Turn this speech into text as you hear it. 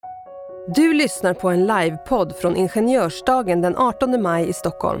Du lyssnar på en livepodd från Ingenjörsdagen den 18 maj i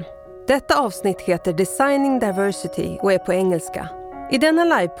Stockholm. Detta avsnitt heter Designing Diversity och är på engelska. I denna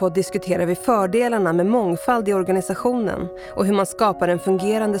livepodd diskuterar vi fördelarna med mångfald i organisationen och hur man skapar en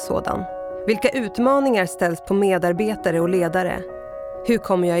fungerande sådan. Vilka utmaningar ställs på medarbetare och ledare? Hur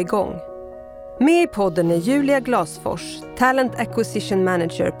kommer jag igång? Med i podden är Julia Glasfors, Talent Acquisition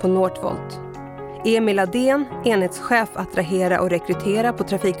Manager på Northvolt. Emil Adén, Enhetschef Attrahera och Rekrytera på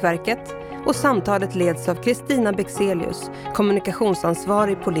Trafikverket, och Samtalet leds av Kristina Bexelius,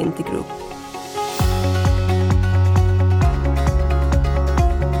 kommunikationsansvarig på Linti Group.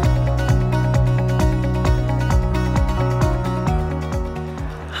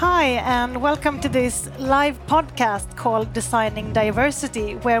 Hi, and welcome to this live podcast called Designing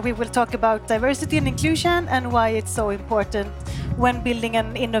Diversity, where we will talk about diversity and inclusion and why it's so important when building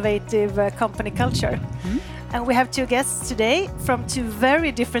an innovative company culture. And we have two guests today from two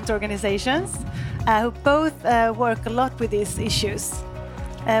very different organizations who both work a lot with these issues.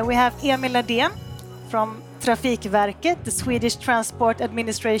 We have Emil Adén from Trafikverket, the Swedish Transport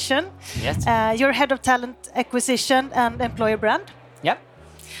Administration. Yes. You're head of talent acquisition and employer brand. Yep.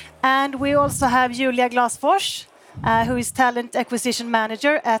 And we also have Julia Glasfors, who is talent acquisition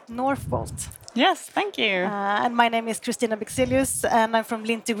manager at Northvolt. Yes, thank you. And my name is Kristina Bexelius, and I'm from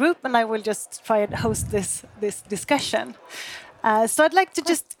Linti Group, and I will just try and host this discussion. So I'd like to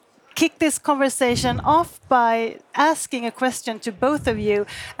just kick this conversation off by asking a question to both of you,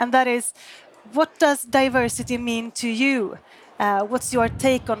 and that is, what does diversity mean to you? What's your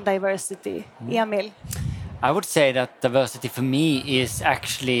take on diversity, Emil? I would say that diversity for me is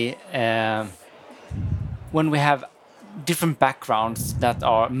actually when we have different backgrounds that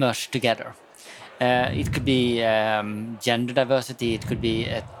are merged together. It could be gender diversity, it could be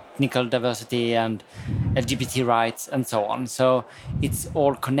ethnical diversity and LGBT rights and so on. So it's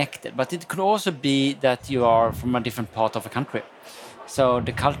all connected. But it could also be that you are from a different part of a country. So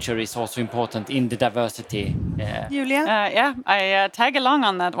the culture is also important in the diversity. Julia? I tag along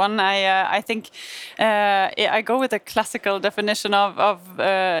on that one. I think I go with the classical definition of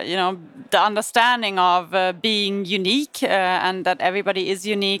the understanding of being unique and that everybody is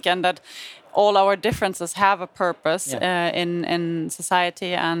unique and that all our differences have a purpose in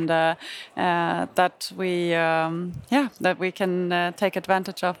society, and that we can take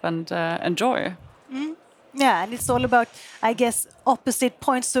advantage of and enjoy. Yeah, and it's all about, I guess, opposite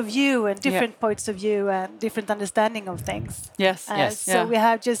points of view and different points of view and different understanding of things. Yes, So we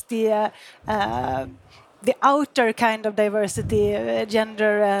have just the outer kind of diversity,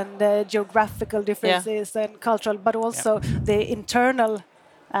 gender and geographical differences and cultural, but also the internal,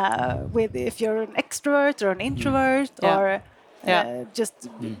 with if you're an extrovert or an introvert or just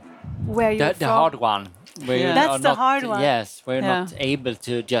where you're from. The hard one. That's the hard one. Yes, we're not able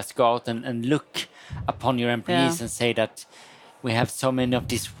to just go out and look upon your employees and say that we have so many of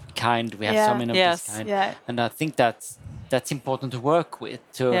this kind, we have so many of this kind. Yeah. And I think that's important to work with,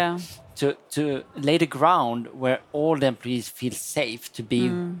 to lay the ground where all the employees feel safe to be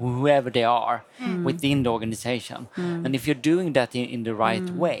whoever they are within the organization. And if you're doing that in the right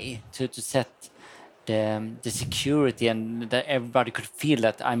way, to set the security and that everybody could feel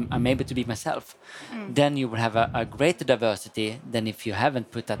that I'm able to be myself, then you will have a greater diversity than if you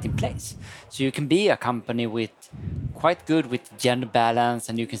haven't put that in place. So you can be a company with quite good with gender balance,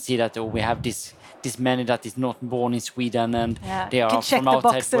 and you can see that we have this many that is not born in Sweden and they are from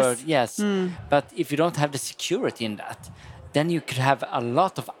outside world. Yes, but if you don't have the security in that, then you could have a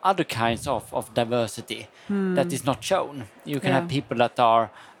lot of other kinds of diversity that is not shown. You can have people that are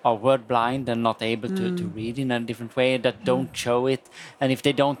word blind and not able to read in a different way, that don't show it. And if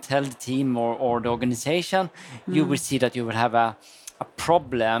they don't tell the team or the organization, you will see that you will have a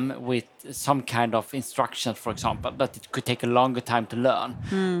problem with some kind of instructions, for example, that it could take a longer time to learn.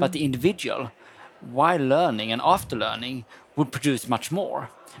 But the individual, while learning and after learning, would produce much more.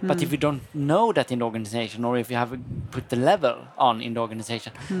 But if you don't know that in the organization, or if you haven't put the level on in the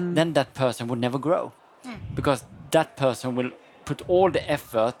organization, then that person would never grow. Because that person will put all the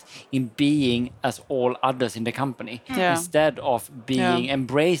effort in being as all others in the company instead of being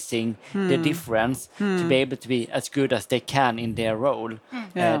embracing the difference to be able to be as good as they can in their role,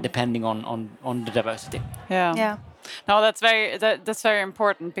 depending on the diversity. No, that's very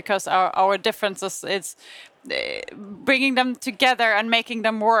important, because our differences, bringing them together and making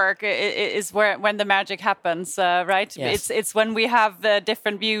them work is when the magic happens, right? Yes. It's when we have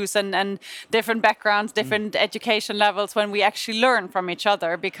different views and different backgrounds, different education levels, when we actually learn from each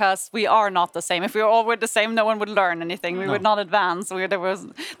other, because we are not the same. If we all were the same, no one would learn anything. We would not advance.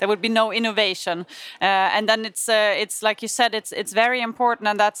 There would be no innovation. And then it's like you said, it's very important,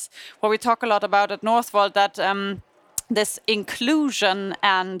 and that's what we talk a lot about at Northvolt, that this inclusion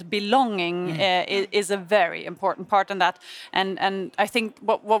and belonging is a very important part in that. And I think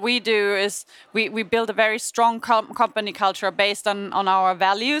what we do is we build a very strong company culture based on our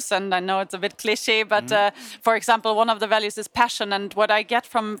values. And I know it's a bit cliche, but for example, one of the values is passion. And what I get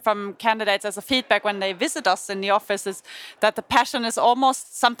from candidates as a feedback when they visit us in the office is that the passion is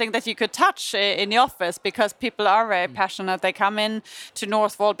almost something that you could touch in the office, because people are very passionate. They come in to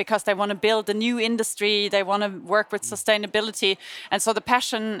Northvolt because they want to build a new industry. They want to work with sustainability, and so the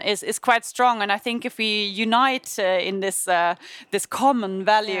passion is quite strong. And I think if we unite in this common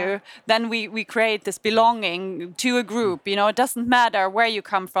value, then we create this belonging to a group. You know, it doesn't matter where you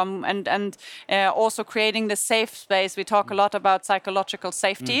come from, and also creating the safe space. We talk a lot about psychological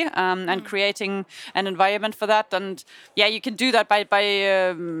safety and creating an environment for that. And you can do that by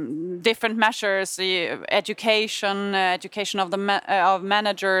different measures: education of of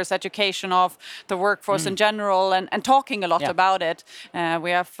managers, education of the workforce in general, and talking a lot about it.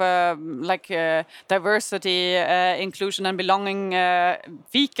 We have diversity, inclusion and belonging,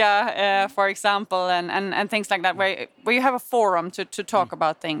 Vilka, for example, and things like that, where you have a forum to talk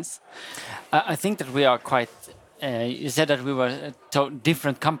about things. I think that we are quite... you said that we were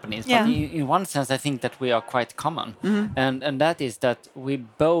different companies, but in one sense I think that we are quite common. And that is that we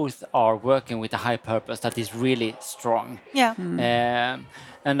both are working with a high purpose that is really strong.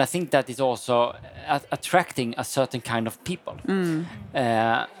 And I think that is also attracting a certain kind of people.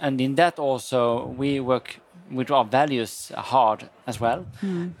 And in that also we work with our values hard as well.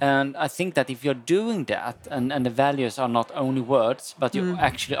 And I think that if you're doing that, and the values are not only words, but you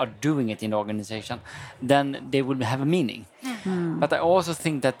actually are doing it in the organization, then they will have a meaning. But I also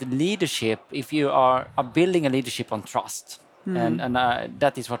think that the leadership, if you are building a leadership on trust, and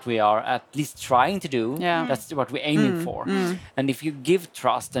that is what we are at least trying to do. That's what we're aiming for. And if you give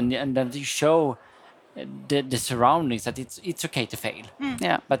trust and then you show the surroundings that it's okay to fail.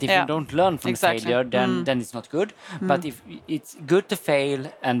 But if you don't learn from failure, then it's not good. But if it's good to fail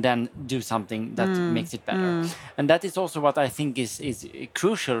and then do something that makes it better. And that is also what I think is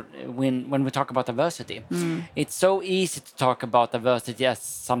crucial when we talk about diversity. It's so easy to talk about diversity as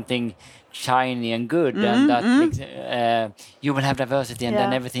something shiny and good, and that makes, you will have diversity and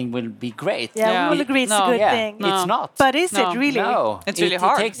then everything will be great. We all agree it's a good thing. It's not. But is it really? No, it's really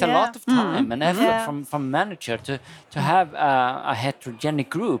hard. It takes a lot of time and effort from manager to have a heterogenic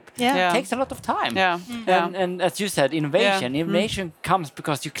group. It takes a lot of time. And as you said, innovation comes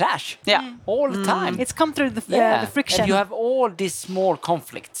because you clash all the time. It's come through the friction. And you have all these small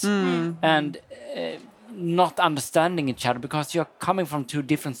conflicts and not understanding each other because you're coming from two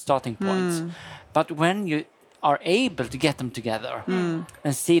different starting points. But when you are able to get them together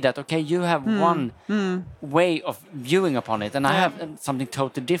and see that, okay, you have one way of viewing upon it and I have something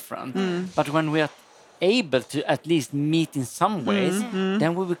totally different. But when we are able to at least meet in some ways,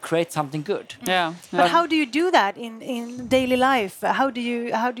 then we will create something good. But how do you do that in daily life? How do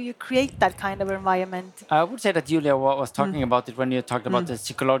you create that kind of environment? I would say that Julia was talking about it when you talked about the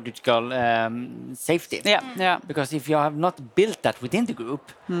psychological safety. Because if you have not built that within the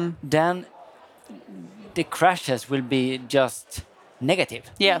group, then the crashes will be just negative.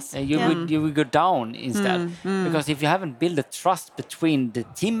 You will go down instead. Because if you haven't built a trust between the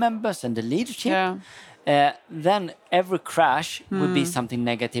team members and the leadership, then every crash would be something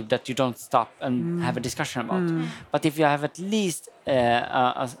negative that you don't stop and have a discussion about. But if you have at least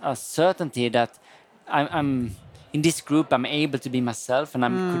a certainty that I'm in this group, I'm able to be myself and I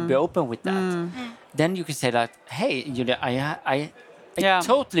could be open with that, then you can say that, hey, Julia, I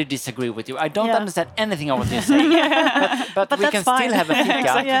totally disagree with you. I don't understand anything of what you're saying. but we can still have a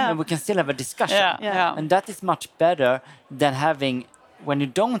fika and we can still have a discussion. And that is much better than having, when you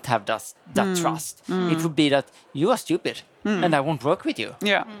don't have that trust, it would be that you are stupid and I won't work with you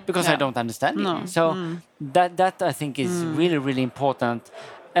because I don't understand you. So that I think is really, really important.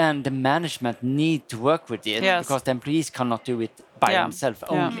 And the management need to work with it because the employees cannot do it by themselves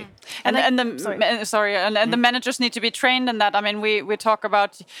only. And the managers need to be trained in that. I mean, we talk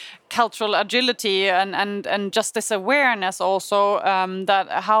about cultural agility and just this awareness also, that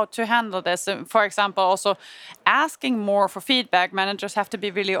how to handle this. For example, also asking more for feedback. Managers have to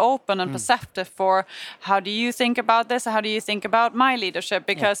be really open and perceptive for how do you think about this? How do you think about my leadership?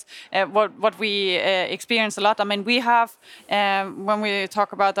 Because what we experience a lot. I mean, we have when we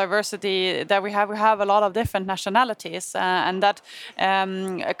talk about diversity, that we have a lot of different nationalities, and that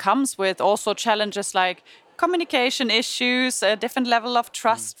comes with also challenges like communication issues, a different level of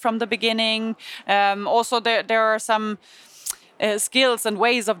trust from the beginning. Also, there are some skills and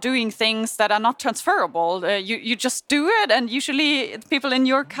ways of doing things that are not transferable. You just do it, and usually people in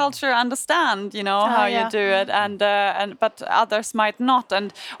your culture understand, how you do it, and but others might not,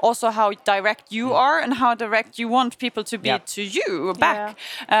 and also how direct you are and how direct you want people to be to you back.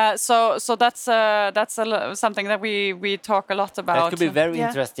 So that's something that we talk a lot about. That could be very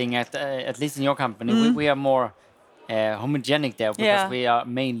interesting. At least in your company, we are more homogenic there, because we are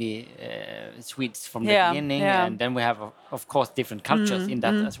mainly Swedes from the beginning, and then we have of course different cultures in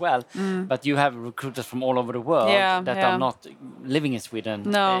that as well, but you have recruiters from all over the world that are not living in Sweden,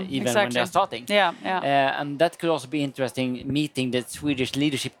 even when they're starting, and that could also be interesting, meeting the Swedish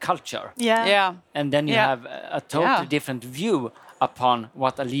leadership culture, and then you have a totally different view upon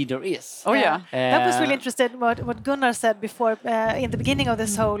what a leader is. That was really interesting what Gunnar said before in the beginning of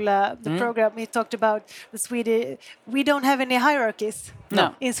this whole the program. He talked about the Swedish. We don't have any hierarchies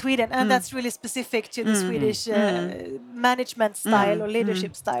in Sweden, and that's really specific to the Swedish management style or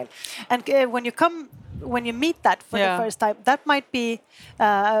leadership style. And when you meet that for the first time, that might be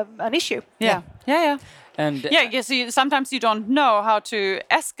an issue. And sometimes you don't know how to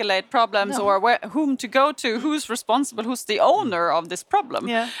escalate problems or whom to go to, who's responsible, who's the owner of this problem.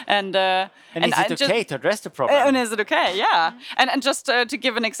 And is it okay to address the problem? And is it okay? Yeah. And just to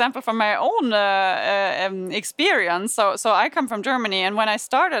give an example from my own experience, so I come from Germany, and when I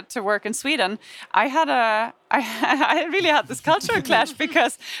started to work in Sweden, I really had this cultural clash,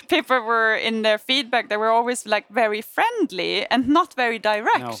 because people were in their feedback, they were always like very friendly and not very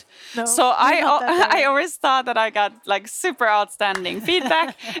direct. No, so I always thought that I got like super outstanding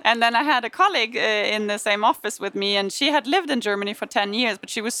feedback. And then I had a colleague in the same office with me, and she had lived in Germany for 10 years, but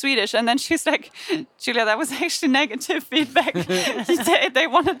she was Swedish. And then she's like, Julia, that was actually negative feedback. They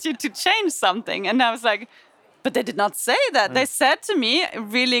wanted you to change something. And I was like, but they did not say that. They said to me,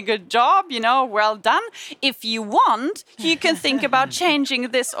 really good job, well done. If you want, you can think about changing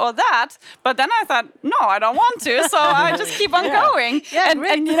this or that. But then I thought, no, I don't want to. So I just keep on going. And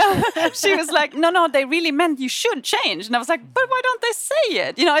she was like, no, they really meant you should change. And I was like, but why don't they say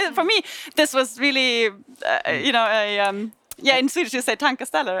it? For me, this was really, in Swedish you say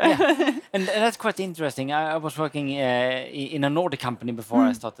tankeställare. And that's quite interesting. I was working in a Nordic company before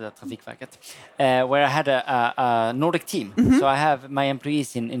I started at Trafikverket, where I had a Nordic team. So I have my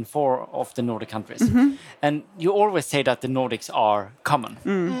employees in 4 of the Nordic countries. And you always say that the Nordics are common.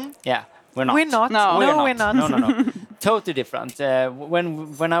 Yeah. We're not. We're not. No, we're not. No. Totally different.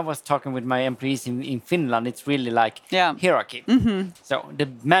 When I was talking with my employees in Finland, it's really like hierarchy. So the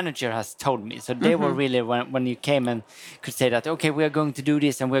manager has told me. So they were really, when you came and could say that, okay, we are going to do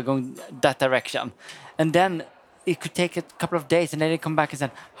this and we're going that direction. And then it could take a couple of days, and then they come back and say,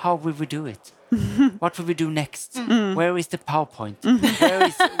 how will we do it? What will we do next? Where is the PowerPoint?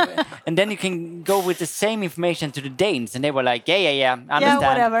 And then you can go with the same information to the Danes, and they were like, yeah, understand.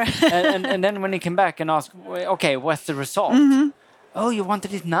 Yeah, whatever. and then when you come back and ask, okay, what's the result? Oh, you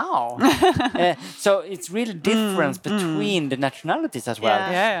wanted it now. So it's really difference between the nationalities as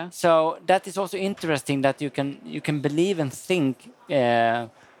well. So that is also interesting, that you can believe and think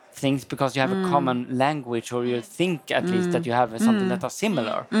things because you have a common language, or you think at least that you have something that are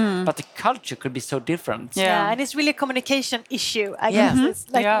similar, but the culture could be so different. And it's really a communication issue, I guess. It's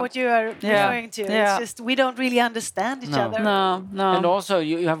like what you are referring to. It's just we don't really understand each other. No. And also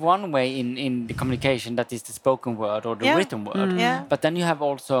you have one way in the communication, that is the spoken word or the written word, but then you have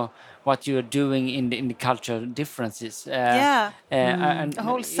also what you're doing in the cultural differences. And a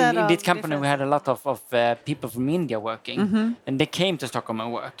whole set in this company we had a lot of people from India working, and they came to Stockholm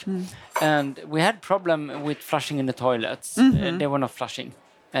and work. And we had problem with flushing in the toilets. They were not flushing.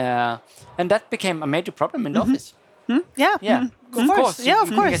 And that became a major problem in the office. Of course. You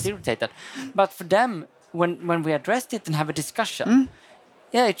get irritated. But for them, when we addressed it and have a discussion,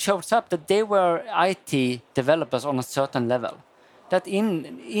 it shows up that they were IT developers on a certain level. That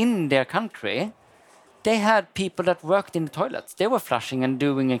in their country, they had people that worked in the toilets. They were flushing and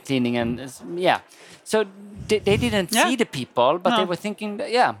doing and cleaning and so they didn't see the people, but they were thinking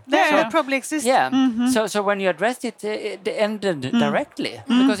They probably exist. So when you addressed it, it ended directly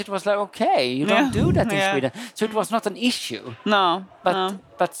because it was like, okay, you don't do that in Sweden, so it was not an issue.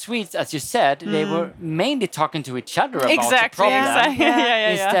 But Swedes, as you said, they were mainly talking to each other about the problem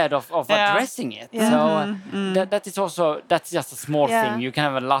instead of addressing it. So that's just a small thing. You can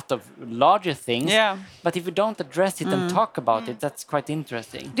have a lot of larger things, but if you don't address it and talk about it, that's quite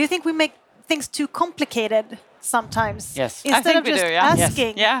interesting. Do you think we make things too complicated sometimes? Yes. Instead of just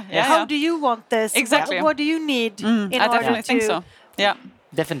asking, how do you want this? Exactly. What do you need in order to... I definitely think so. Yeah.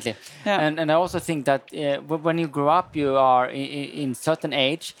 Definitely. And I also think that when you grow up, you are in certain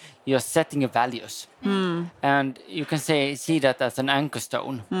age, you're setting your values. And you can see that as an anchor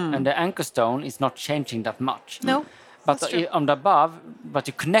stone. And the anchor stone is not changing that much. No. But on the above, but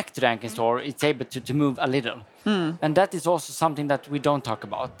you connect to the anchor store, it's able to move a little. And that is also something that we don't talk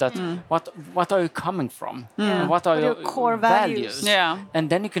about. That what are you coming from? And what are your core values? And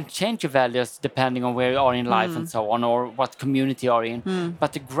then you can change your values depending on where you are in life and so on, or what community you are in.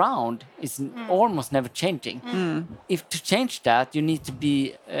 But the ground is almost never changing. If to change that, you need to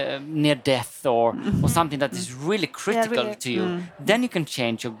be near death or something that is really critical to you. Then you can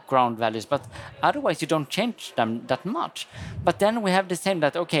change your ground values. But otherwise, you don't change them that much. But then we have the same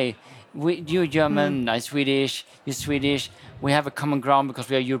that, okay, you're German, I'm Swedish, you're Swedish, we have a common ground because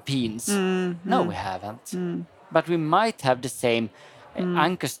we are Europeans. No, we haven't. But we might have the same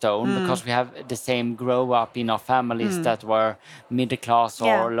anchor stone because we have the same grow up in our families that were middle class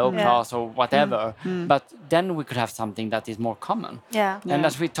or low class or whatever. But then we could have something that is more common. And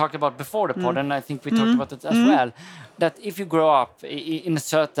as we talked about before the pod, and I think we talked about it as well, that if you grow up in a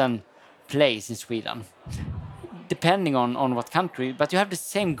certain place in Sweden, depending on what country, but you have the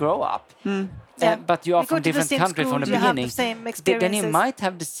same grow up. But you are from different countries from the beginning. Then you might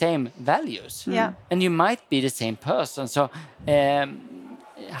have the same values. And you might be the same person. So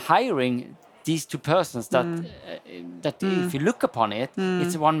hiring these two persons that if you look upon it,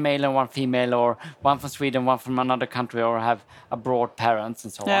 it's one male and one female, or one from Sweden, one from another country, or have abroad parents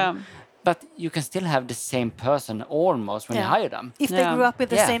and so on. But you can still have the same person almost when you hire them. If they grew up in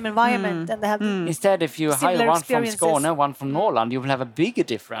the same environment and they have instead, if you hire one from Skåne, one from Norrland, you will have a bigger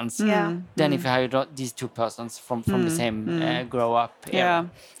difference than if you hire these two persons from the same grow up area.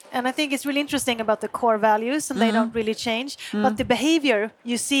 And I think it's really interesting about the core values, and they don't really change. But the behavior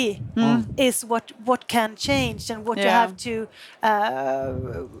you see is what can change, and what you have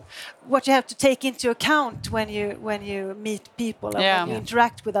to take into account when you meet people and when you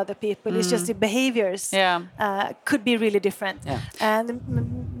interact with other people. It's just the behaviors could be really different, and the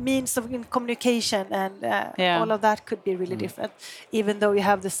means of communication and all of that could be really different, even though you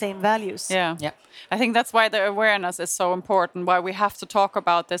have the same values. I think that's why the awareness is so important, why we have to talk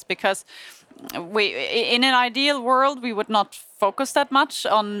about this, because in an ideal world, we would not focus that much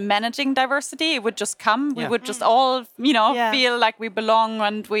on managing diversity. It would just come. We would just all, feel like we belong,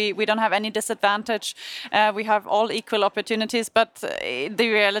 and we don't have any disadvantage. We have all equal opportunities, but the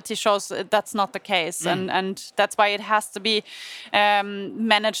reality shows that's not the case. And that's why it has to be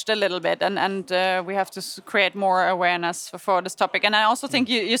managed a little bit. And we have to create more awareness for this topic. And I also think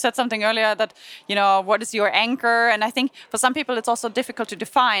you said something earlier that, what is your anchor? And I think for some people, it's also difficult to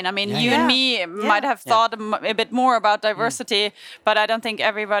define. I mean, you and me might have thought a bit more about diversity, but I don't think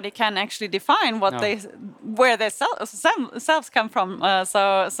everybody can actually define where their selves come from.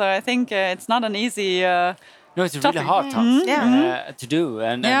 So I think it's not an easy. No, it's a really hard task to do,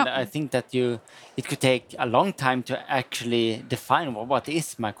 and I think that it could take a long time to actually define what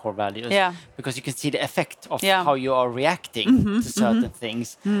is my core values. Because you can see the effect of how you are reacting to certain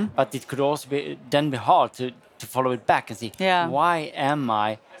things, but it could also be hard to follow it back and see why am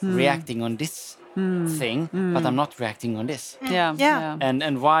I reacting on this thing, but I'm not reacting on this.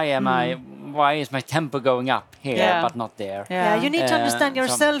 And why is my tempo going up here but not there? You need to understand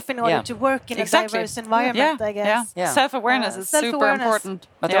yourself in order to work in a diverse environment, I guess. Self-awareness is super important.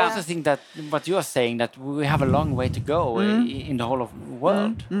 But I also think that what you are saying, that we have a long way to go in the whole of the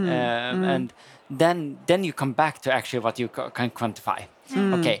world. And then you come back to actually what you can quantify.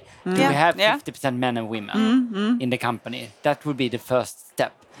 Okay, do we have 50% men and women in the company? That would be the first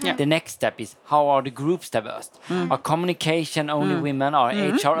step. The next step is, how are the groups diverse? Are communication only women? Are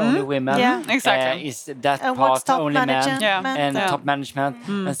HR only women? Is that part only men? And top management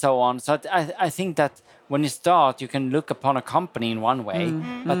and so on. So I think that when you start, you can look upon a company in one way,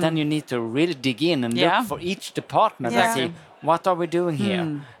 but then you need to really dig in and look for each department and see What are we doing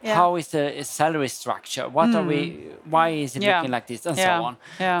here? How is the salary structure? What are we? Why is it looking like this? And so on.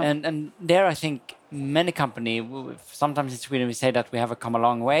 And there, I think many companies, sometimes in Sweden we say that we have come a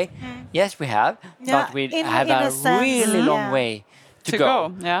long way. Yes, we have, but we have a really long way to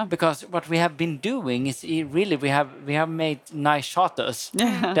go. Because what we have been doing is really we have made nice charters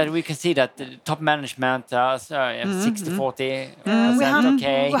that we can see that the top management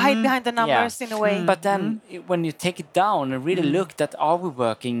 60-40%. We hide behind the numbers in a way. But then when you take it down and really look at are we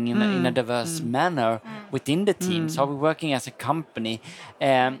working in a diverse manner within the teams? Are we working as a company?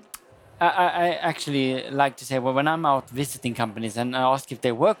 I actually like to say, well, when I'm out visiting companies and I ask if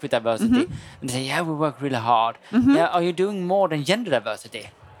they work with diversity, and they say, yeah, we work really hard. Yeah, are you doing more than gender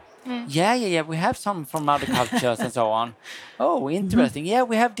diversity? Yeah, we have some from other cultures and so on. Oh, interesting. Yeah,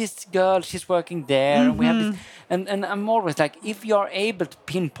 we have this girl, she's working there, and we have this. And I'm always like, if you're able to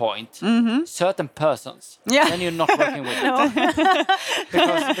pinpoint certain persons, then you're not working with them.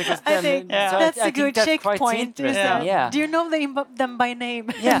 because then, I think that's a good checkpoint. Do you know them by name?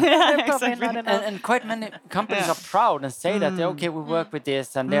 Exactly. And quite many companies are proud and say that, okay, we work with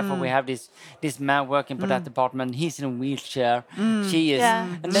this, and therefore we have this man working for that department. He's in a wheelchair. She is.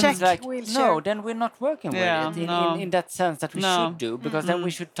 And then it's like, no, then we're not working with it in that sense that we should do, because then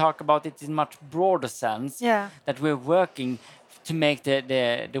we should talk about it in much broader sense. That we're working to make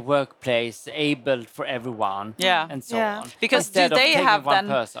the workplace able for everyone, and so on. Because instead do they have one then?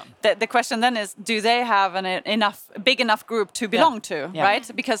 Person. The question then is, do they have an big enough group to belong to, right?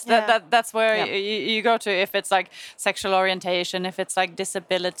 Because that's where you go to. If it's like sexual orientation, if it's like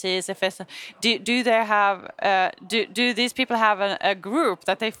disabilities, if it's do they have do these people have a group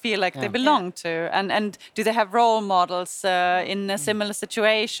that they feel like they belong to, and do they have role models in a similar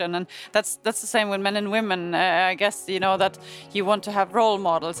situation? And that's the same with men and women. I guess that. You want to have role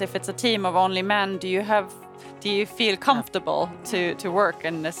models. If it's a team of only men, do you feel comfortable to work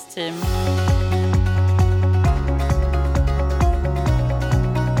in this team?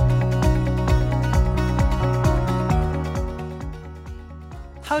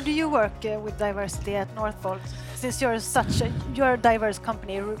 How do you work with diversity at Northvolt? Since you're a diverse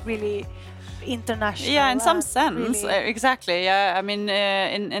company, really international. Yeah, in some sense, really. Exactly. Yeah, I mean,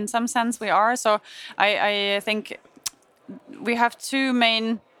 in some sense we are. So I think. We have two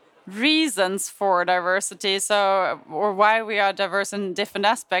main reasons for diversity, or why we are diverse in different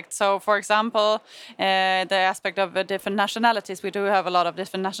aspects. So, for example, the aspect of different nationalities. We do have a lot of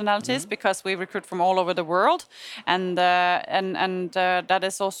different nationalities because we recruit from all over the world, and that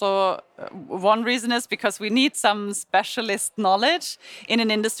is also one reason is because we need some specialist knowledge in an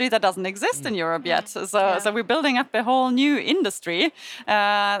industry that doesn't exist in Europe yet. So we're building up a whole new industry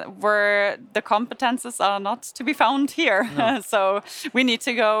where the competences are not to be found here. So we need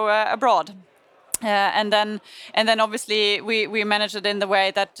to go abroad. And then obviously we manage it in the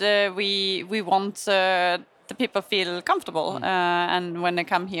way that we want the people feel comfortable and when they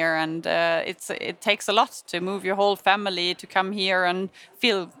come here, and it takes a lot to move your whole family to come here and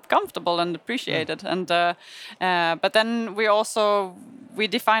feel comfortable and appreciated. And but then we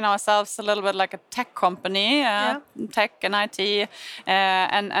define ourselves a little bit like a tech company, tech and IT,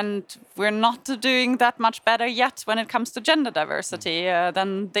 and we're not doing that much better yet when it comes to gender diversity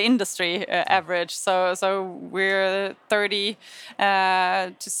than the industry average. So we're 30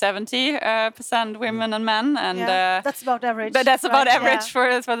 to 70% women and men, and that's about average. But that's about average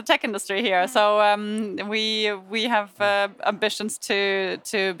for the tech industry here. So we have ambitions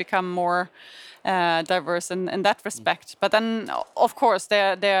to become more diverse in that respect. But then, of course,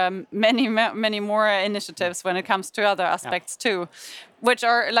 there are many more initiatives when it comes to other aspects too, which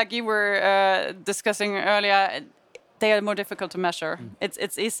are, like you were discussing earlier, they are more difficult to measure.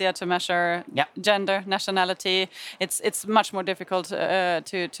 It's easier to measure gender, nationality. It's much more difficult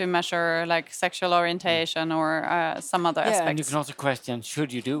to measure like sexual orientation or some other aspects. And you can also question: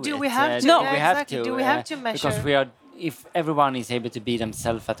 should you do it? Do we have to? No, we have to. Do we have to measure? Because if everyone is able to be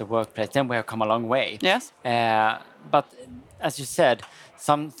themselves at the workplace, then we have come a long way. Yes. But as you said,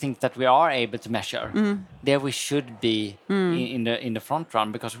 some things that we are able to measure, there we should be in the front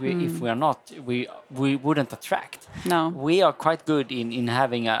run, because if we are not, we wouldn't attract. No. We are quite good in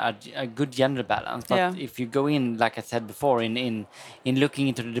having a good gender balance, but if you go in, like I said before, in looking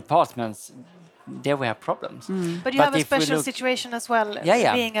into the departments, there we have problems. But you have a special situation as well,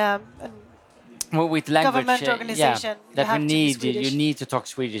 being a with language, government organization, that you need to talk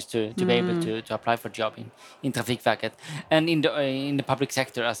Swedish to be able to apply for a job in Trafikverket and in the public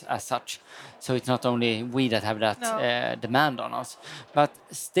sector as such. So it's not only we that have that demand on us, but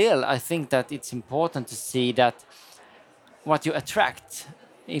still I think that it's important to see that what you attract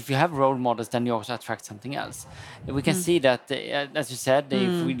if you have role models, then you also attract something else. We can see that, as you said,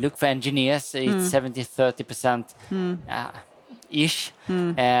 if we look for engineers, it's 70-30% ish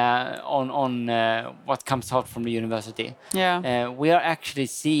on what comes out from the university. We are actually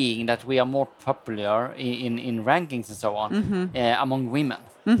seeing that we are more popular in rankings and so on among women.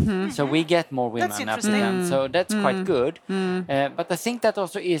 So we get more women applicants. So that's quite good. But I think that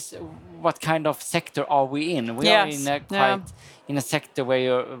also is what kind of sector are we in? We are in in a sector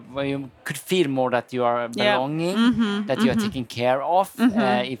where you could feel more that you are belonging, that you are taken care of.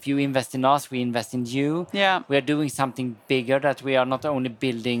 If you invest in us, we invest in you. We are doing something bigger, that we are not only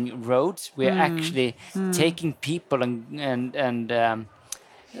building roads, we are actually taking people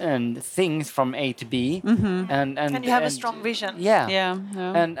and things from A to B, and you have a strong vision.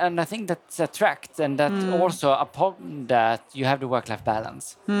 And I think that's attract, and that also upon that you have the work-life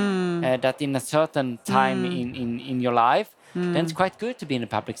balance. That in a certain time in your life, then it's quite good to be in the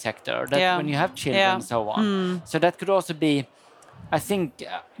public sector. That when you have children and so on. So that could also be, I think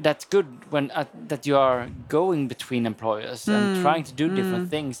that's good when that you are going between employers and trying to do different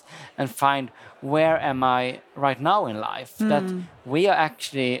things and find where am I right now in life. That we are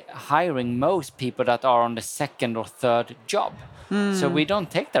actually hiring most people that are on the second or third job. So we don't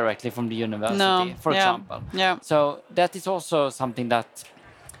take directly from the university, for example. So that is also something that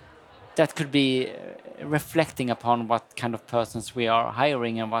could be reflecting upon what kind of persons we are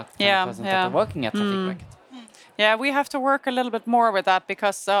hiring and what kind of persons that are working at Trafikverket. Yeah, we have to work a little bit more with that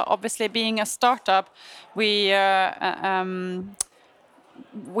because obviously being a startup, we're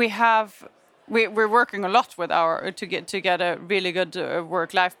working a lot with to get a really good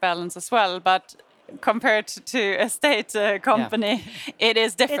work-life balance as well. But compared to a state company, it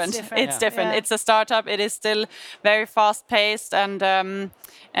is different. It's different. It's a startup. It is still very fast-paced, and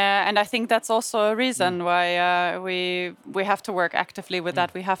I think that's also a reason why we have to work actively with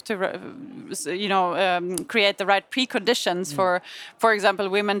that. We have to, create the right preconditions for example,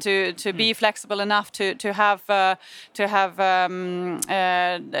 women to be flexible enough to have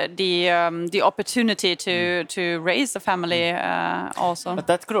the opportunity to raise a family also. But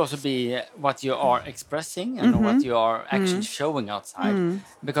that could also be what you are expressing and what you are actually showing outside,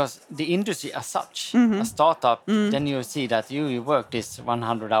 because the industry as such, a startup, then you see that you work this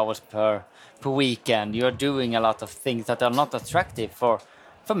 100 hours per weekend. You're doing a lot of things that are not attractive for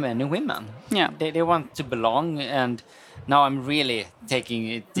many women. They want to belong, and now I'm really taking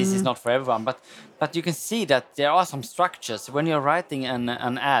it, this is not for everyone, but you can see that there are some structures when you're writing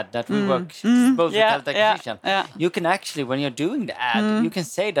an ad that we work both with talent acquisition. You can actually, when you're doing the ad, you can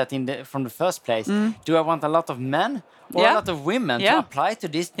say that from the first place, do I want a lot of men or a lot of women to apply to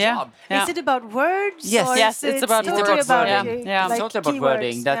this job? Is it about words? Yes, it's about wording. It's totally about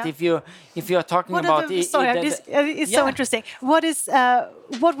wording. That if you are talking about it's so interesting.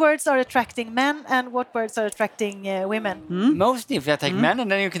 What words are attracting men and what words are attracting women? Mostly if you take men, and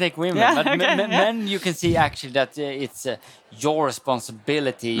then you can take women. But men, you can see actually that it's your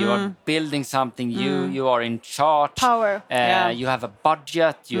responsibility. You are building something. You are in charge. Power. You have a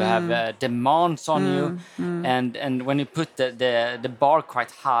budget. You have demands on you, and when you put the bar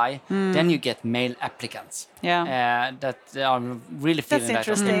quite high, then you get male applicants. That are really feeling that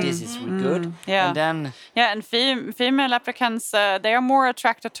this is really good. And then and female applicants, they are more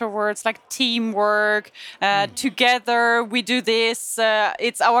attracted towards like teamwork. Together we do this.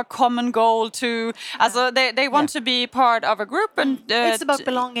 It's our common goal to. Also, they want to be part of a group, and it's about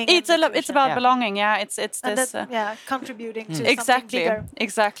belonging. It's about belonging. It's this. Contributing to something bigger.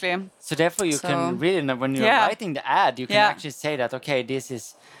 Exactly. So therefore, you can really, when you're writing the ad, you can actually say that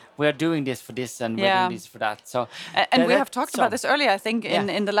we are doing this for this, and we're doing this for that. So, and we have talked about this earlier, I think,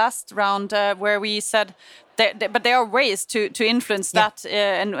 in the last round, where we said, but there are ways to influence that,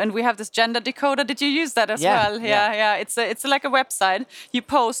 and we have this gender decoder. Did you use that as well? It's like a website. You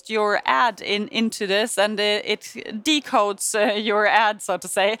post your ad into this, and it decodes your ad, so to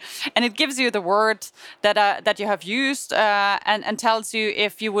say, and it gives you the word that you have used, and tells you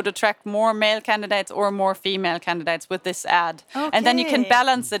if you would attract more male candidates or more female candidates with this ad. And then you can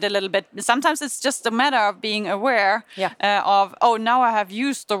balance it a little bit. Sometimes it's just a matter of being aware of, now I have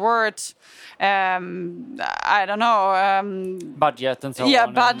used the word, I don't know, budget and so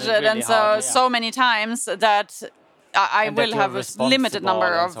on. Budget, and so many times that I will have a limited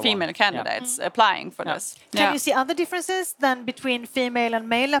number of female candidates applying for this. Can you see other differences than between female and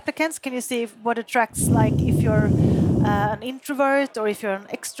male applicants? Can you see what attracts, like if you're an introvert or if you're an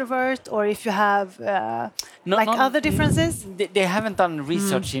extrovert, or if you have other differences? They haven't done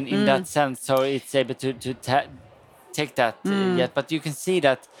research in that sense, so it's able to take that yet. But you can see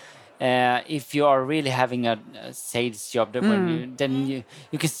that if you are really having a sales job, then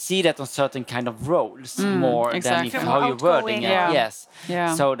you can see that on certain kind of roles more than if how you're wording it. Yes.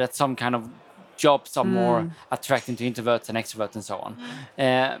 Yeah. So that some kind of jobs are more attracting to introverts and extroverts and so on.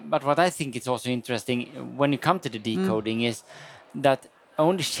 But what I think is also interesting when you come to the decoding is that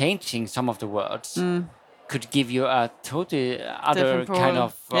only changing some of the words could give you a totally other kind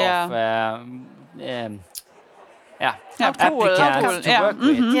of applicants to work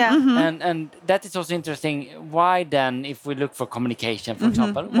with. And that is also interesting. Why then, if we look for communication, for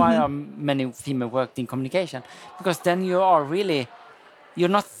example, why are many female worked in communication? Because then you're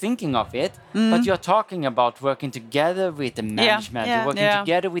not thinking of it, but you're talking about working together with the management, you're working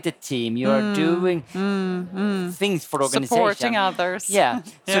together with the team, you are doing things for the organization. Supporting others. Yeah.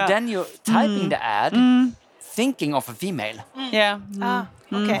 So then you're typing the ad, thinking of a female.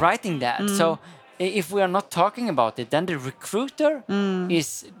 Writing that. So if we are not talking about it, then the recruiter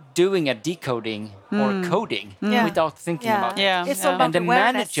is doing a decoding or coding without thinking about it. It's all about and the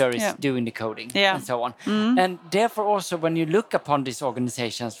awareness. manager is doing the coding and so on. And therefore also when you look upon these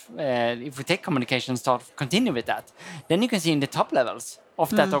organizations, if we take communication and start continue with that, then you can see in the top levels of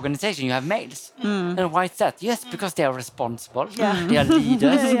that organization you have males. And why is that? Yes, because they are responsible. They are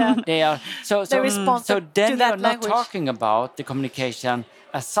leaders. They are so then you're not talking about the communication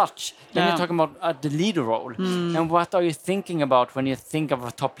as such. Then you're talking about the leader role. And what are you thinking about when you think of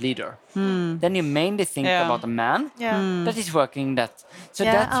a top leader? Then you mainly think about a man that is working that. So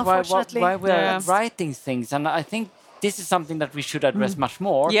that's why we're writing things. And I think this is something that we should address much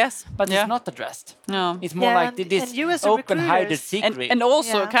more. Yes. But it's not addressed. No. It's more like this open-hided secret. And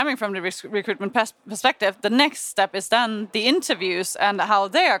also coming from the recruitment perspective, the next step is then the interviews and how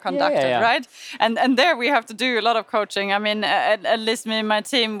they are conducted, right? And there we have to do a lot of coaching. I mean, at least me and my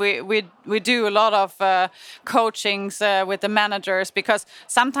team, we do a lot of coachings with the managers, because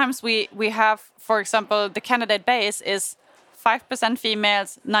sometimes we have, for example, the candidate base is 5%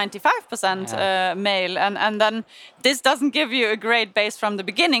 females, 95% male, and then this doesn't give you a great base from the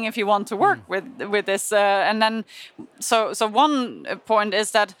beginning if you want to work with this. And then, so one point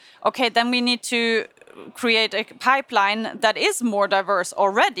is that then we need to create a pipeline that is more diverse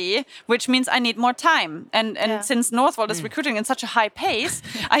already, which means I need more time. And since Northvolt is recruiting in such a high pace,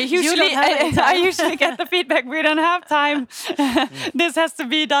 I usually get the feedback, we don't have time. This has to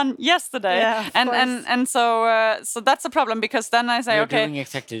be done yesterday. And so that's a problem, because then I say, you're doing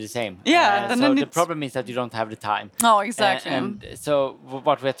exactly the same. So the problem is that you don't have the time. Oh, exactly. And so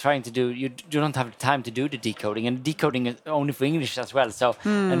what we're trying to do, you don't have the time to do the decoding, and decoding is only for English as well. So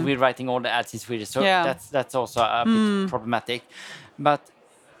and we're writing all the ads in Swedish. So that's also a bit problematic. But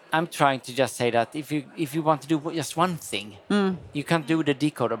I'm trying to just say that if you want to do just one thing, you can't do the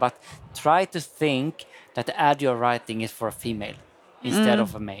decoder, but try to think that the ad you're writing is for a female instead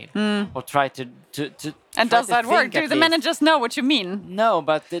of a male, or try to and does that work? Do the managers know what you mean? No,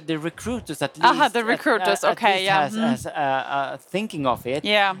 but the recruiters at least. The recruiters, has thinking of it.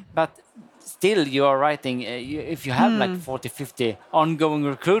 But still, you are writing, if you have like 40, 50 ongoing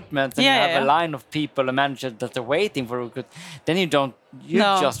recruitments, and you have a line of people, a manager that are waiting for recruit, then you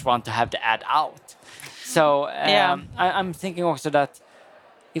just want to have the ad out. So I'm thinking also that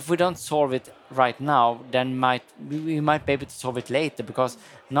if we don't solve it right now, then we might be able to solve it later, because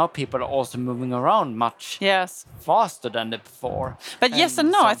now people are also moving around much faster than before. But yes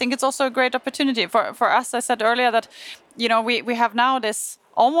and no, I think it's also a great opportunity for us. I said earlier that, we have now this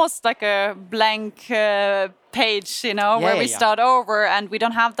almost like a blank page, where we start over, and we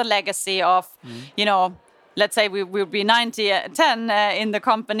don't have the legacy of, let's say we will be 90-10 in the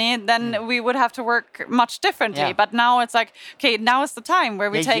company, then we would have to work much differently. But now it's like, now is the time where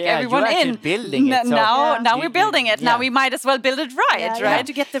we take everyone in. Building it, now we're building it. Now we might as well build it right, right? You have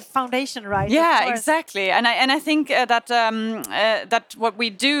to get the foundation right. Yeah, exactly. And I think that what we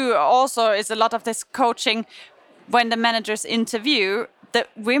do also is a lot of this coaching when the managers interview. The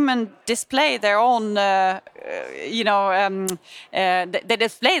women display their own, they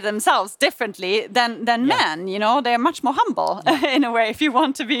display themselves differently than men. They're much more humble in a way. If you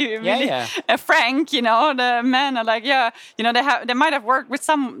want to be really frank, the men are like, they might have worked with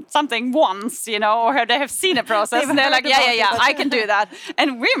something once, or they have seen a process, and they're like, I can do that.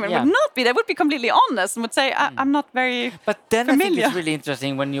 And women would not be. They would be completely honest and would say, I'm not very. But then familiar. I think it's really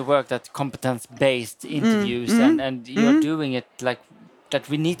interesting when you work at competence-based interviews and you're doing it like that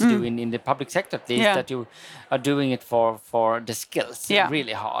we need to do in the public sector, at least, that you are doing it for the skills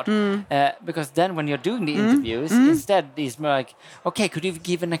really hard. Because then when you're doing the interviews, instead it's more like, could you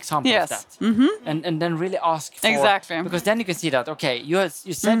give an example of that? And then really ask for... Exactly. Because then you can see that, you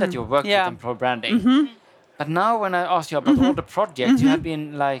said that you worked with employer branding. But now when I ask you about all the projects, you have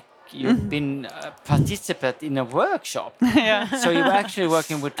been like you've been a participant in a workshop. So you were actually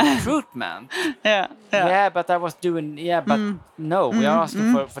working with recruitment. But I was doing, no, we are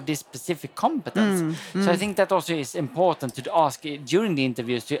asking for this specific competence. So I think that also is important to ask during the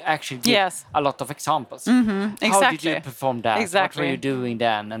interviews to actually give a lot of examples. How did you perform that? What were you doing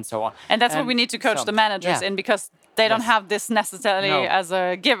then? And so on. And that's what we need to coach the managers in, because they don't have this necessarily as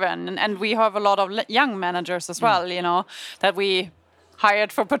a given. And we have a lot of young managers as well, you know, that we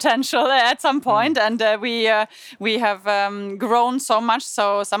hired for potential at some point, and we have grown so much.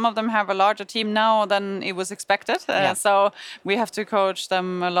 So some of them have a larger team now than it was expected. So we have to coach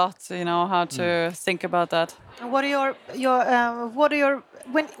them a lot, you know, how to think about that. What are your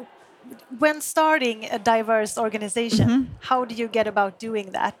when starting a diverse organization? How do you get about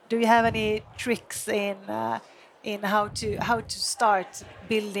doing that? Do you have any tricks in how to start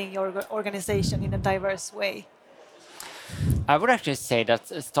building your organization in a diverse way? I would actually say that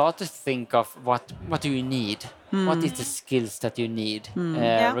start to think of what do you need? What is the skills that you need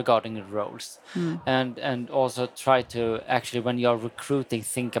regarding the roles? And also try to actually, when you're recruiting,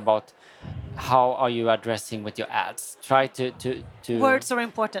 think about how are you addressing with your ads. Try to words are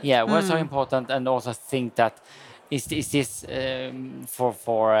important. Yeah, words are important, and also think that is this for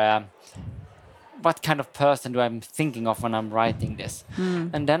what kind of person do I'm thinking of when I'm writing this?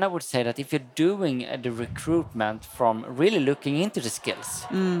 And then I would say that if you're doing the recruitment from really looking into the skills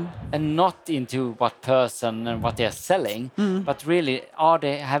and not into what person and what they're selling, but really are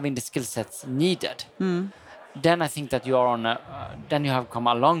they having the skill sets needed? Then I think that you are then you have come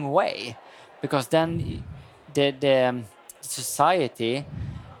a long way, because then the society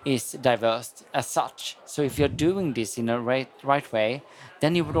is diverse as such. So if you're doing this in a right way,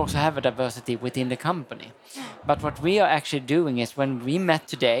 then you would also have a diversity within the company. But what we are actually doing is, when we met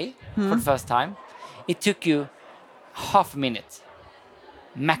today for the first time, it took you half a minute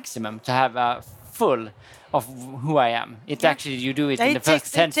maximum to have a full of who I am. It actually, you do it in the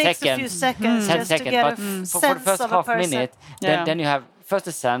first 10 seconds. It takes a few seconds just to get but for the first half minute, then you have first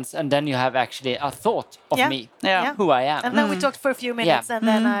a sense, and then you have actually a thought of me, who I am. And then we talked for a few minutes, and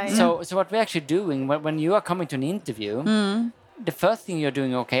then So what we're actually doing when you are coming to an interview, the first thing you're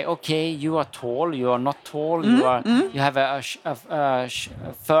doing, okay, you are tall, you are not tall, you have a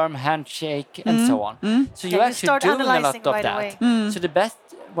firm handshake, and so on. So you're actually doing a lot of that. So the best,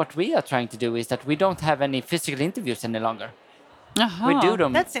 what we are trying to do is that we don't have any physical interviews any longer. We do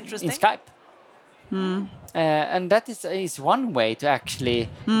them in Skype. And that is one way to actually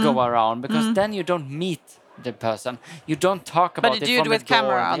go around, because then you don't meet the person. You don't talk about it from the door. But you do it with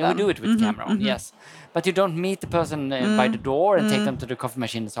camera. We do it with camera, yes. But you don't meet the person by the door and take them to the coffee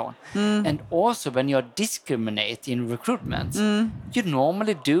machine and so on. And also, when you discriminate in recruitment, you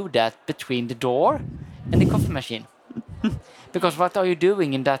normally do that between the door and the coffee machine. Because what are you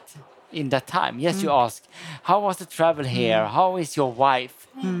doing in that time? Yes, you ask, how was the travel here? How is your wife?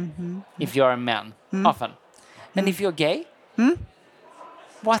 If you're a man, often. And if you're gay,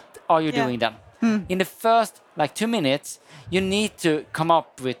 what are you doing then? In the first 2 minutes, you need to come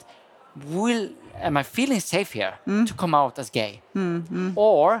up with, am I feeling safe here to come out as gay?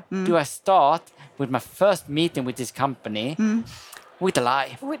 Or do I start with my first meeting with this company with a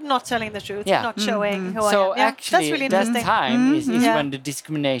lie? With not telling the truth, not showing who I am. So actually, that's really that time is when the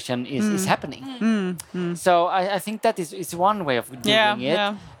discrimination is happening. So I think that is one way of doing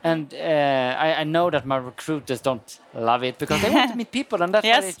it. And I know that my recruiters don't love it, because they want to meet people, and that's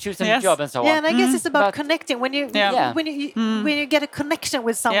why they choose a job and so on. Yeah, and I guess it's about connecting. When you get a connection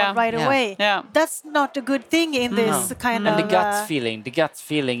with someone right away, that's not a good thing in this kind of. And the gut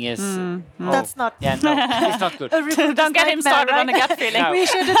feeling is that's not. Yeah, no, it's not good. Don't get him started on the gut feeling. We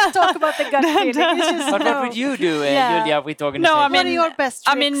shouldn't talk about the gut feeling. It's just, but what would you do, Julia, with organization? No, what are your best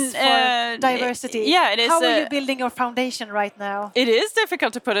tricks for diversity? Yeah, it is. How are you building your foundation right now? It is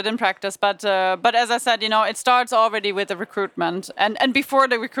difficult to put it in practice, but as I said, it starts already with the recruitment, and before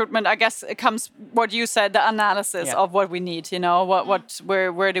the recruitment, I guess it comes what you said, the analysis of what we need.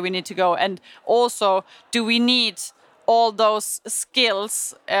 Where do we need to go, and also, do we need all those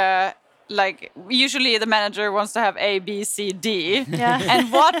skills? Usually the manager wants to have A, B, C, D.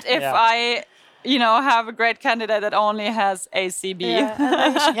 And what if I have a great candidate that only has A, C, B?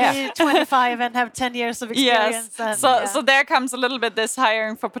 And they should be 25 and have 10 years of experience. Yes. And, so there comes a little bit this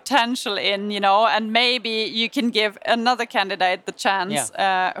hiring for potential in, and maybe you can give another candidate the chance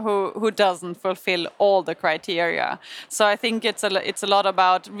who doesn't fulfill all the criteria. So I think it's a lot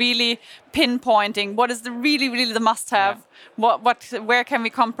about really pinpointing what is the really the must-have. Where can we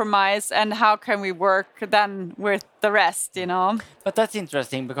compromise, and how can we work then with the rest? But that's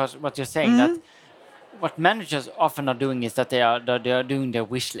interesting, because what you're saying, that what managers often are doing is that they are doing their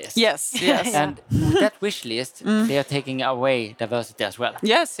wish list. Yes. And with that wish list, they are taking away diversity as well.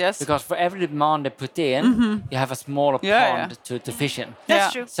 Yes. Because for every demand they put in, you have a smaller pond to fish in.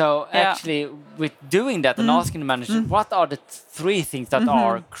 That's true. So actually, with doing that and asking the manager, what are the 3 things that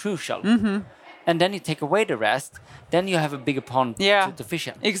are crucial? And then you take away the rest, then you have a bigger pond to fish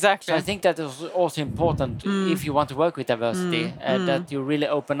in. Exactly. So I think that is also important if you want to work with diversity, that you really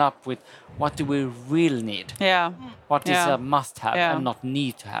open up with what do we really need? What is a must-have and not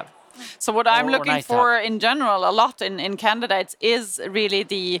need to have? So what I'm looking for in general a lot in candidates is really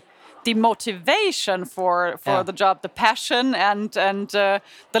the motivation for the job, the passion and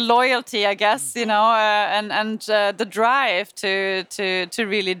the loyalty, I guess, and the drive to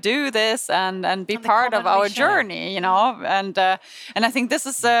really do this and be part of our journey, and I think this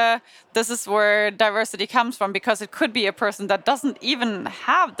is where diversity comes from, because it could be a person that doesn't even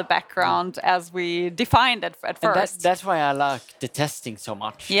have the background as we defined it at first. That's why I like the testing so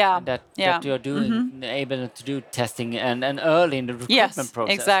much. That you're doing able to do testing and early in the recruitment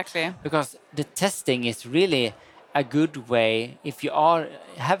process. Exactly. Because the testing is really a good way if you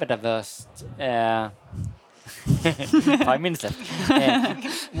have a diverse 5 minutes left.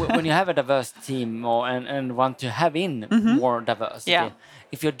 When you have a diverse team and want to have in more diversity,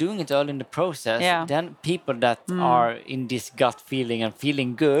 if you're doing it early in the process, then people that are in this gut feeling and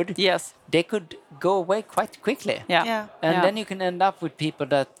feeling good, they could go away quite quickly. And then you can end up with people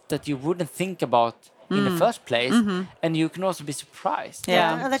that you wouldn't think about in the first place, and you can also be surprised.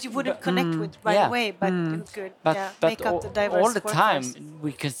 And that you wouldn't connect with right away, but you could make up the diverse all the time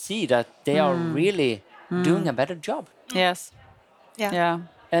we can see that they are really doing a better job. Yes.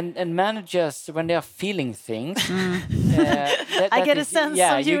 And managers, when they are feeling things, I get a sense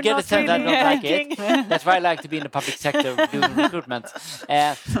of you get a sense I don't like it. That's why I like to be in the public sector doing recruitment.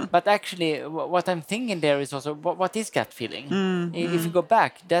 But actually, what I'm thinking there is also, what is gut feeling? If you go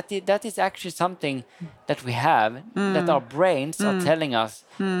back, that is actually something that we have, that our brains are telling us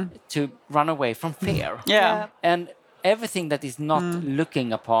to run away from fear. And everything that is not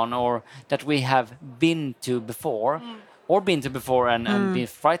looking upon, or that we have been to before, and been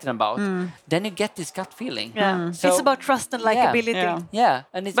frightened about, then you get this gut feeling. So, it's about trust and likability.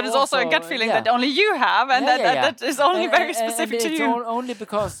 And but it's also a gut feeling that only you have, and that is only very specific to you. It's only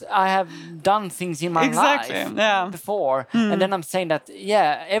because I have done things in my life before, and then I'm saying that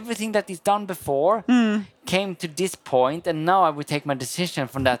everything that is done before came to this point, and now I would take my decision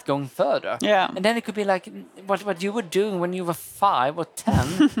from that going further. And then it could be like what you were doing when you were 5 or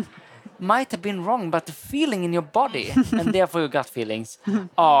 10 might have been wrong, but the feeling in your body and therefore your gut feelings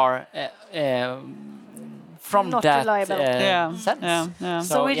are from not that sense.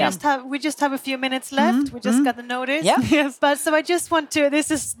 So we just have a few minutes left. We just got the notice. But so I just want to. This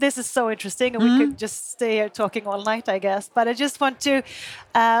is so interesting, and we could just stay here talking all night, I guess. But I just want to,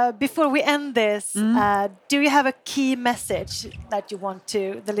 before we end this, do you have a key message that you want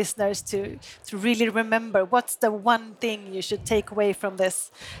the listeners to really remember? What's the one thing you should take away from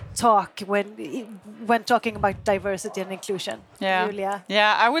this talk when talking about diversity and inclusion? Julia?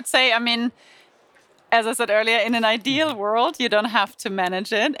 I would say, as I said earlier, in an ideal world, you don't have to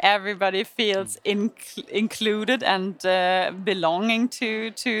manage it. Everybody feels included and belonging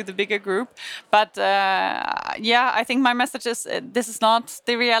to the bigger group. But I think my message is this is not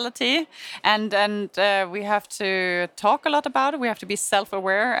the reality, and we have to talk a lot about it. We have to be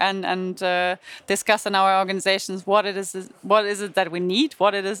self-aware and discuss in our organizations what is it that we need,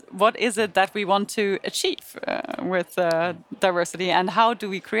 what is it that we want to achieve with diversity, and how do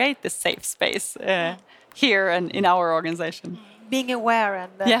we create this safe space here and in our organization. Being aware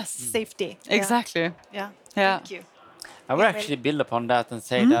and safety. Exactly. Thank you. I will actually build upon that and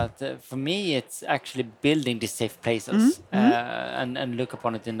say that for me it's actually building these safe places and look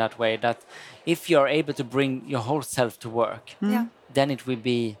upon it in that way, that if you're able to bring your whole self to work, then it will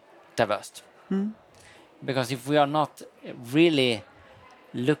be diverse. Because if we are not really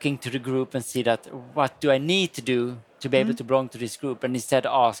looking to the group and see that what do I need to do to be able to belong to this group, and instead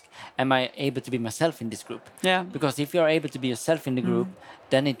ask, am I able to be myself in this group? Because if you're able to be yourself in the group,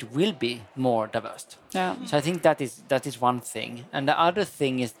 then it will be more diverse. So I think that is one thing. And the other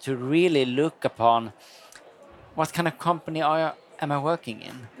thing is to really look upon what kind of company am I working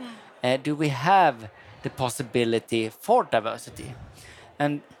in? Do we have the possibility for diversity?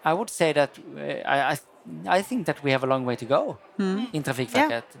 And I would say that I think that we have a long way to go in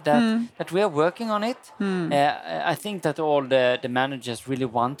Trafikverket. That we are working on it. I think that all the managers really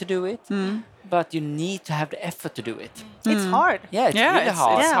want to do it, but you need to have the effort to do it. It's hard. It's really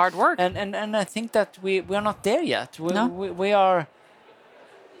hard. It's hard work. And I think that we are not there yet. We are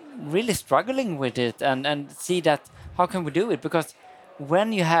really struggling with it and see that how can we do it, because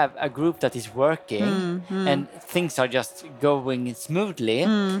when you have a group that is working and things are just going smoothly,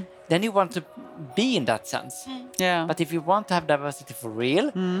 then you want to be in that sense. But if you want to have diversity for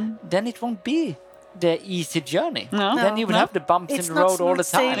real, then it won't be the easy journey. Then you will have the bumps in the road all the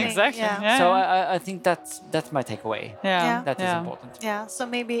time. Exactly. So I think that's my takeaway. That is important. So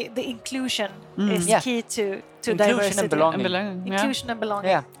maybe the inclusion is key to inclusion diversity and belonging. Inclusion and belonging.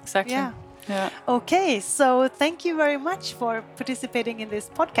 Yeah, exactly. Okay, so thank you very much for participating in this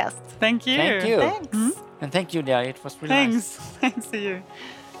podcast. Thank you. Thank you. Thanks. And thank you, Julia. It was really nice. Thanks to you.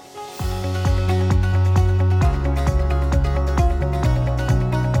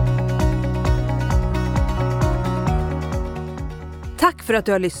 Tack för att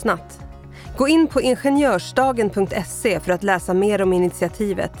du har lyssnat. Gå in på Ingenjörsdagen.se för att läsa mer om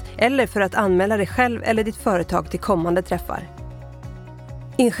initiativet eller för att anmäla dig själv eller ditt företag till kommande träffar.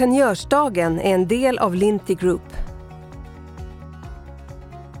 Ingenjörsdagen är en del av Linti Group.